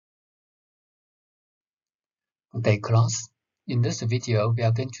Good day, class. In this video, we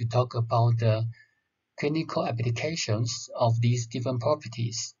are going to talk about the clinical applications of these different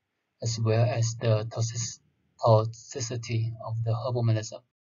properties, as well as the toxicity of the herbal medicine.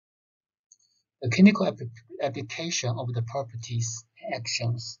 The clinical application of the properties and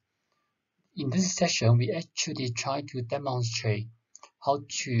actions. In this session, we actually try to demonstrate how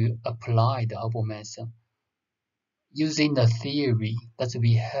to apply the herbal medicine using the theory that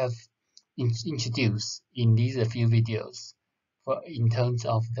we have introduced in these few videos in terms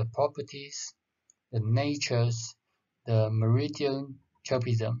of the properties, the natures, the meridian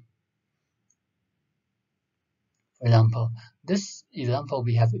tropism. For example, this example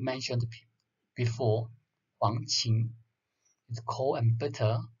we have mentioned before, 黄芩is cold and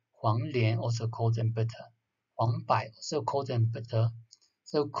bitter, 黄连 also cold and bitter, 黄柏 also cold and bitter.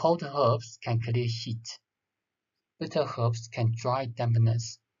 So cold herbs can clear heat. Bitter herbs can dry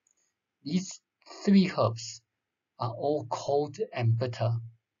dampness. These three herbs are all cold and bitter,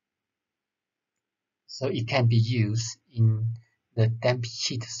 so it can be used in the damp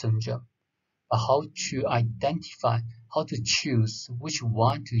heat syndrome. But how to identify, how to choose which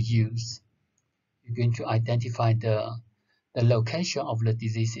one to use? You're going to identify the location of the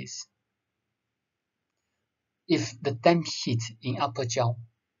diseases. If the damp heat in upper jaw,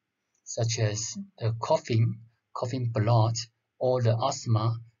 such as the coughing blood, or the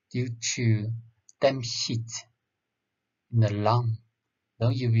asthma due to damp heat in the lung,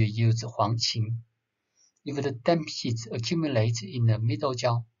 then you will use 黄芩. If the damp heat accumulates in the middle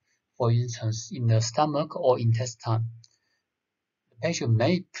jaw, for instance, in the stomach or intestine, the patient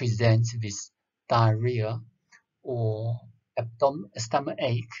may present with diarrhea or stomach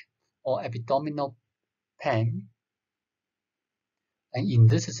ache or abdominal pain. And in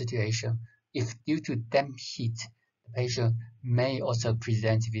this situation, if due to damp heat, the patient may also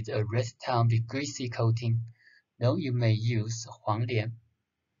present with a red tongue with greasy coating, then you may use 黄连.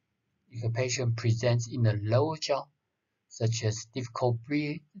 If a patient presents in the lower jaw, such as difficult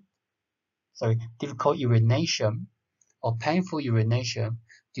urination or painful urination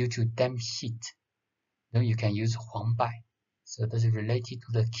due to damp heat, then you can use 黄柏. So this is related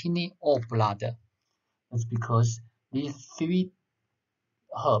to the kidney or bladder. That's because these three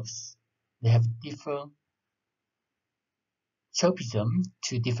herbs, they have different tropism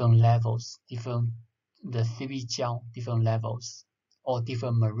to different levels, the three jaw, different levels, or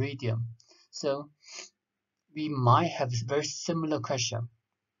different meridian. So we might have a very similar question.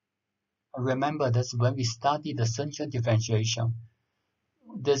 Remember that when we study the central differentiation,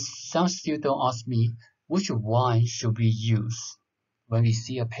 some students ask me, which one should we use when we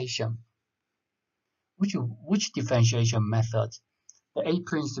see a patient? Which differentiation method? The 8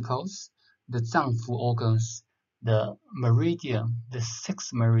 principles, the 脏腑 organs, the meridian, the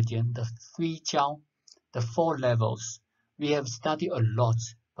 6 meridian, the 3 jiao, the 4 levels. We have studied a lot,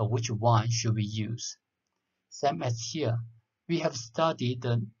 but which one should we use? Same as here, we have studied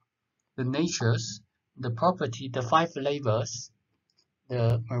the natures, the property, the 5 levels,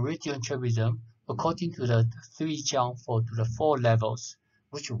 the meridian tropism, according to the 3 jiao to the 4 levels.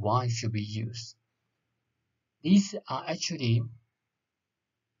 Which one should we use? These are actually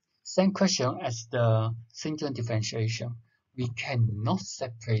same question as the syndrome differentiation. We cannot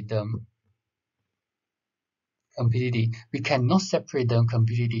separate them completely.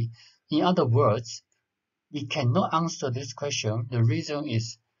 In other words, we cannot answer this question. The reason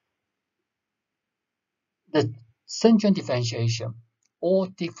is the syndrome differentiation, all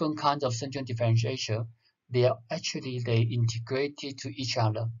different kinds of syndrome differentiation, they integrated to each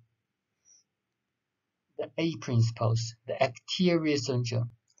other. The 8 principles, the arterial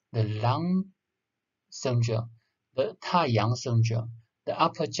syndrome, the lung syndrome, the 太阳 syndrome, the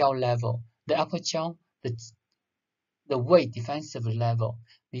upper jaw level, the upper jaw, the weight defensive level.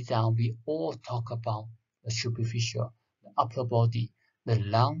 These are we all talk about the superficial, the upper body, the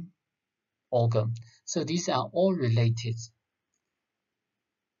lung organ. So these are all related.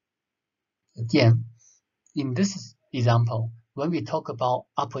 Again, in this example, when we talk about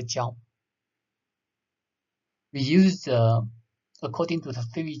upper jaw, we use according to the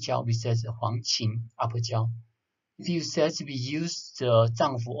 3 jiao, we said 黄芩 upper jaw. If you said we use the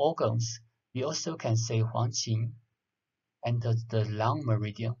脏腑 organs, we also can say 黄芩 enters the lung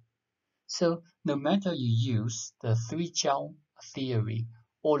meridian. So no matter you use the 3 jiao theory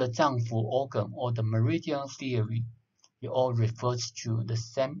or the 脏腑 organ or the meridian theory, it all refers to the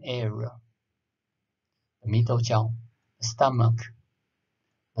same area. The middle jaw, the stomach,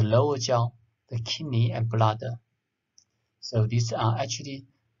 the lower jaw, the kidney and bladder. So these are actually,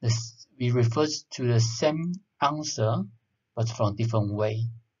 we refer to the same answer, but from different way.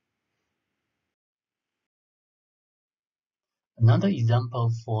 Another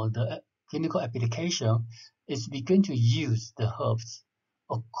example for the clinical application is we're going to use the herbs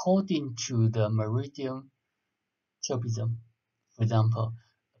according to the meridian tropism. For example,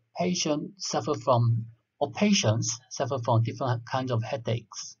 patients suffer from different kinds of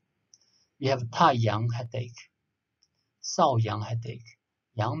headaches. We have 太阳 headache, 少阳 headache,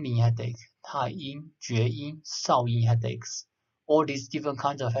 阳明 headache, 太阴, 厥阴, 少阴 headaches. All these different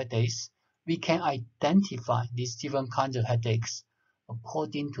kinds of headaches, we can identify these different kinds of headaches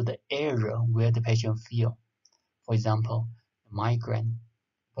according to the area where the patient feel. For example, migraine.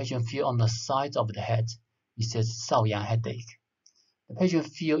 The patient feel on the sides of the head. We say 少阳 headache. The patient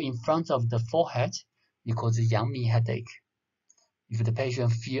feel in front of the forehead, we call it 阳明 headache. If the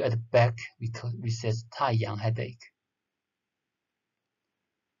patient feel at the back, we say 太阳 headache.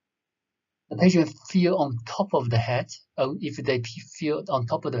 The patient feel on top of the head, or if they feel on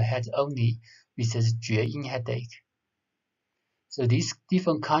top of the head only, we say 厥阴 headache. So these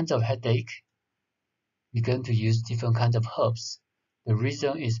different kinds of headache, we're going to use different kinds of herbs. The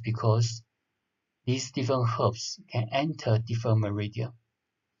reason is because these different herbs can enter different meridian.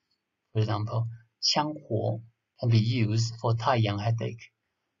 For example, 羌活 can be used for 太阳 headache.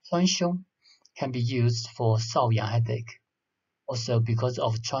 川芎 can be used for 少阳 headache. Also, because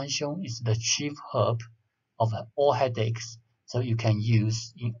of 川芎is the chief herb of all headaches, so you can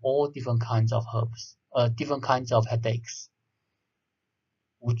use in all different kinds of herbs, different kinds of headaches.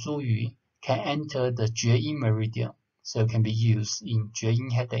 吴茱萸 can enter the 厥阴 meridian, so it can be used in 厥阴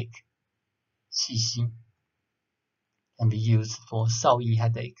headache. 细辛 can be used for 少阴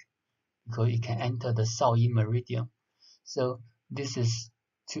headache, because it can enter the 少阴 meridian. So this is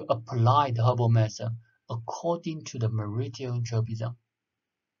to apply the herbal medicine according to the meridian tropism,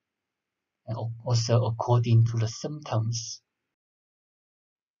 and also according to the symptoms.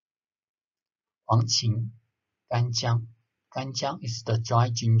 黄芩 干姜 干姜 is the dry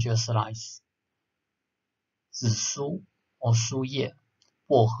ginger slice. 紫苏 or 苏叶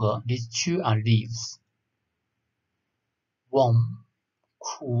薄荷 these two are leaves. Warm,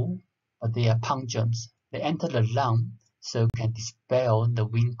 cool, but they are pungent. They enter the lung, so can dispel the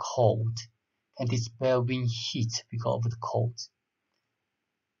wind cold, can dispel wind heat because of the cold.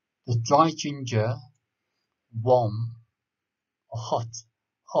 The dry ginger, warm or hot.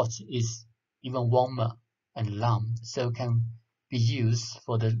 Hot is even warmer and lung, so can be used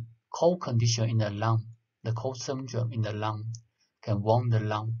for the cold condition in the lung. The cold syndrome in the lung can warm the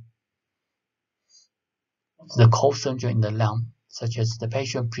lung. The cold syndrome in the lung, such as the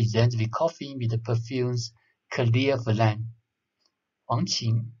patient presents with coughing with the perfumes clear phlegm. 黄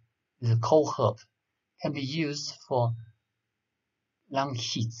芩is a cold herb, can be used for lung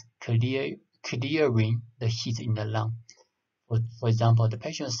heat, clearing the heat in the lung. For example, the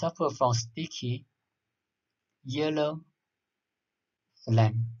patient suffers from sticky yellow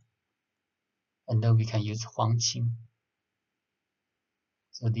phlegm, and then we can use 黄芩.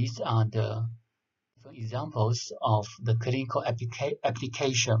 So these are the different examples of the clinical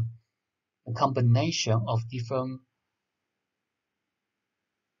application, a combination of different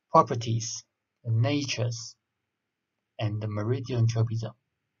properties, the natures, and the meridian tropism.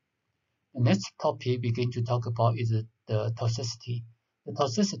 The next topic we're going to talk about is the toxicity. The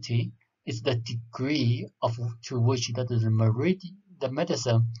toxicity is the degree to which the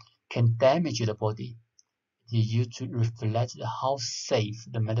medicine can damage the body. It is used to reflect how safe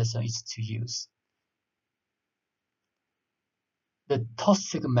the medicine is to use. The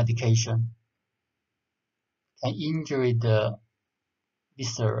toxic medication can injure the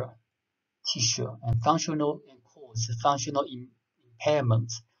viscera, tissue, and cause functional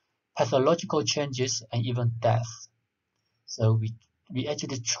impairments, pathological changes, and even death. So we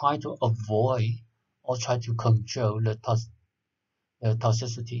actually try to avoid or try to control the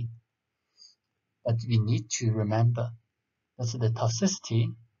toxicity. But we need to remember that the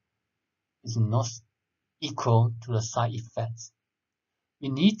toxicity is not equal to the side effects. We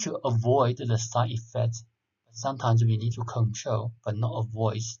need to avoid the side effects, but sometimes we need to control but not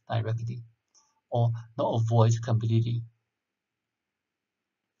avoid directly, or not avoid completely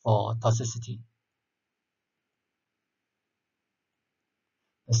for toxicity.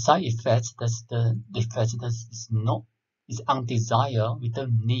 The side effects, that's the effect that is undesired, we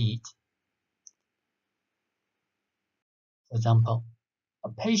don't need. For example, a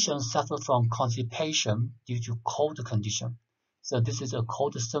patient suffers from constipation due to cold condition. So this is a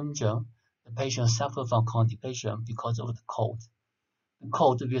cold syndrome. The patient suffers from constipation because of the cold. The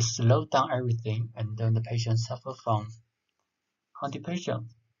cold will slow down everything, and then the patient suffers from constipation.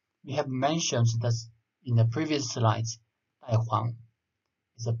 We have mentioned that in the previous slides, 带黄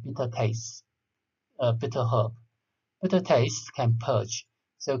is a bitter taste, a bitter herb. Bitter taste can purge,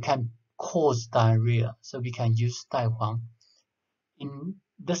 so can cause diarrhea. So we can use Daihuang in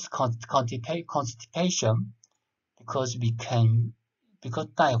this constipation because Daihuang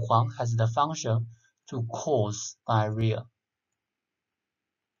has the function to cause diarrhea.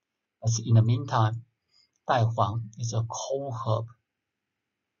 As in the meantime, Daihuang is a cold herb.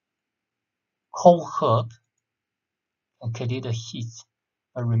 Cold herb can clear the heat,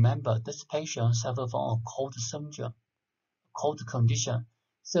 but remember, this patient suffers from a cold syndrome, cold condition.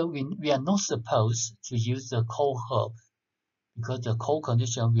 So we are not supposed to use the cold herb because the cold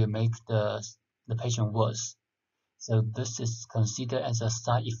condition will make the patient worse. So this is considered as a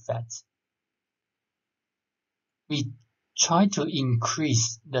side effect. We try to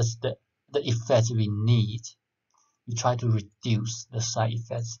increase the effect we need. We try to reduce the side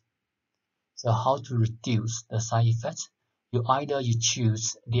effects. So how to reduce the side effects? You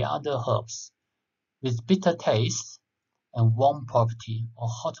choose the other herbs with bitter taste and warm property or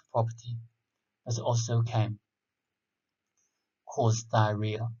hot property that also can cause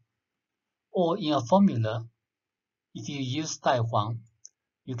diarrhea. Or in a formula, if you use Daihuang,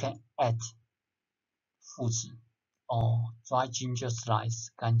 you can add fuzi or dry ginger slice,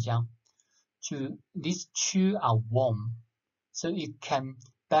 ganjiang. These two are warm, so it can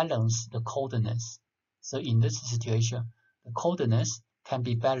balance the coldness. So in this situation, the coldness can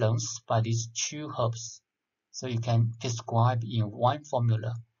be balanced by these two herbs. So you can prescribe in one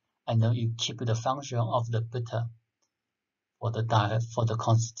formula, and then you keep the function of the bitter for the diet for the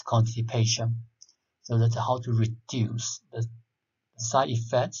constipation. So that's how to reduce the side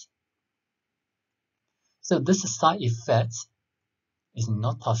effects. So this side effect is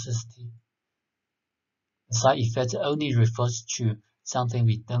not toxicity. The side effect only refers to something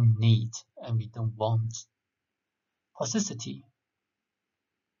we don't need and we don't want. Toxicity,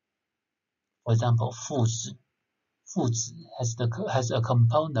 for example, foods has a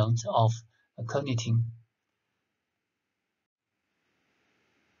component of aconitin.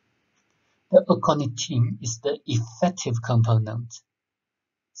 The aconitin is the effective component.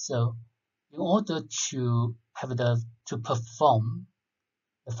 So in order to perform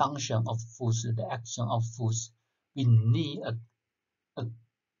the function of foods, the action of foods, we need a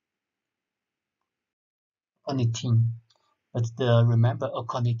aconitin. But remember,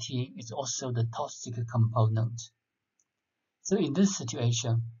 aconitin is also the toxic component. So in this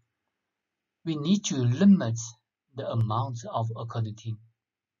situation, we need to limit the amount of aconitin.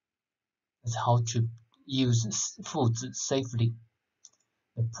 That's how to use foods safely.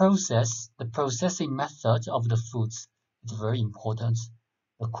 The processing method of the foods is very important.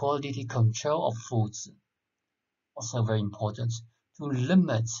 The quality control of foods also very important to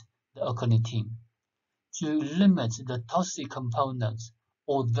limit the aconitin, to limit the toxic components,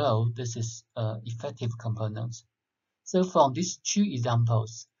 although this is effective components. So from these two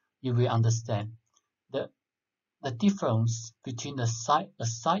examples, you will understand the difference between the side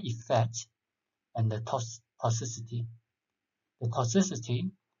effect and the toxicity. The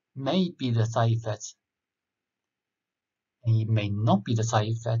toxicity may be the side effect, and it may not be the side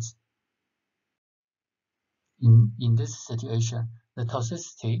effect. In this situation, the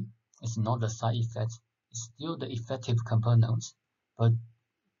toxicity is not the side effect, it's still the effective component, but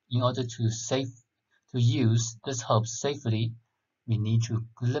in order to use this herb safely, we need to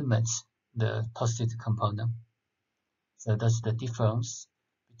limit the toxic component. So that's the difference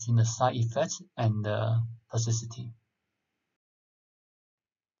between the side effect and the toxicity.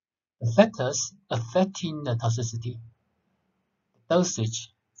 The factors affecting the toxicity.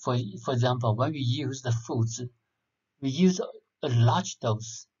 Dosage. For example, when we use the foods, we use a large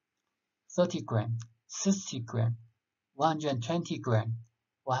dose, 30 gram, 60 gram, 120 gram,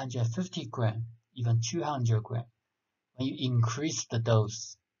 150 gram, even 200 gram. When you increase the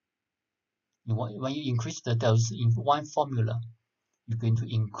dose, in one formula, you're going to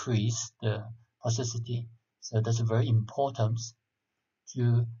increase the toxicity. So that's very important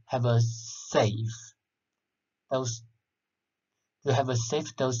to have a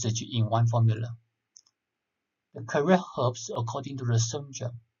safe dosage in one formula. The correct herbs according to the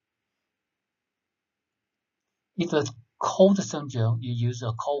syndrome. If a cold syndrome, you use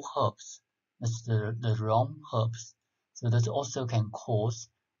a cold herbs. That's the wrong herbs. So that also can cause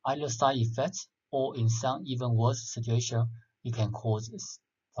either side effects or in some even worse situation, it can cause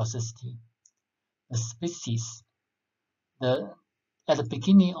toxicity. The species. At the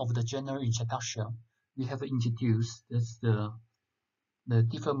beginning of the general introduction, we have introduced the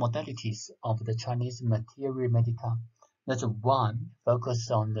different modalities of the Chinese materia medica. That's one focus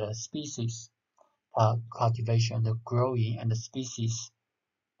on the species cultivation, the growing and the species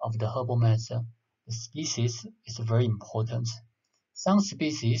of the herbal medicine. The species is very important. Some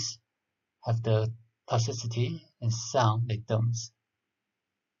species have the toxicity and some they don't.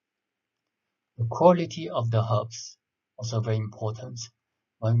 The quality of the herbs also very important.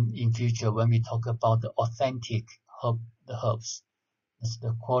 When in future when we talk about the authentic herbs, that's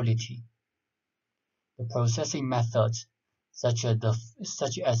the quality. The processing methods, such as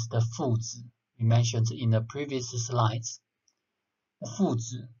the foods we mentioned in the previous slides,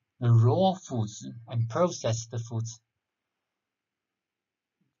 the raw foods and processed foods.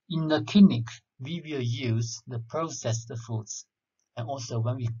 In the clinic, we will use the processed foods, and also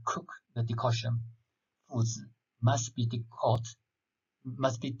when we cook the decoction, foods must be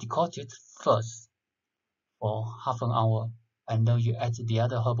decocted first for half an hour, and then you add the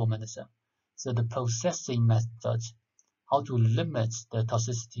other herbal medicine. So the processing method, how to limit the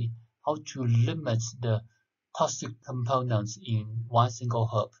toxicity, how to limit the toxic components in one single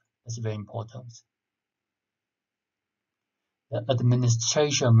herb, is very important. The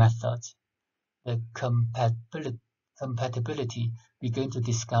administration method, the compatibility we're going to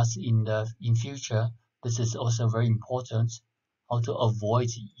discuss in future. This is also very important. How to avoid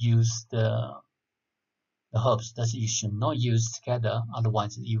use the herbs that you should not use together,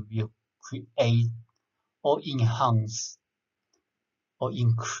 otherwise you will create or enhance or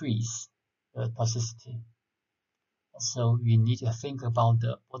increase the toxicity. So we need to think about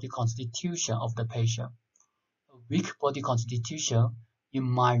the body constitution of the patient. A weak body constitution, you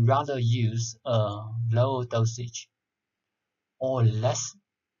might rather use a low dosage or less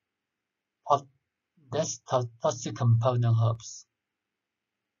toxic component herbs.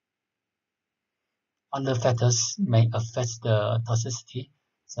 Other factors may affect the toxicity,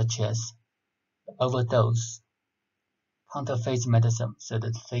 such as overdose, counterfeit medicine, so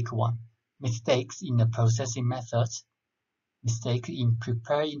the fake one, mistakes in the processing methods, mistake in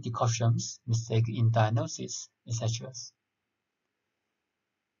preparing decoctions, mistake in diagnosis, etc.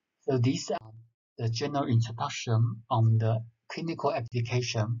 So these are the general introduction on the clinical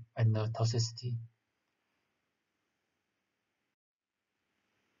application and the toxicity.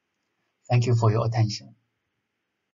 Thank you for your attention.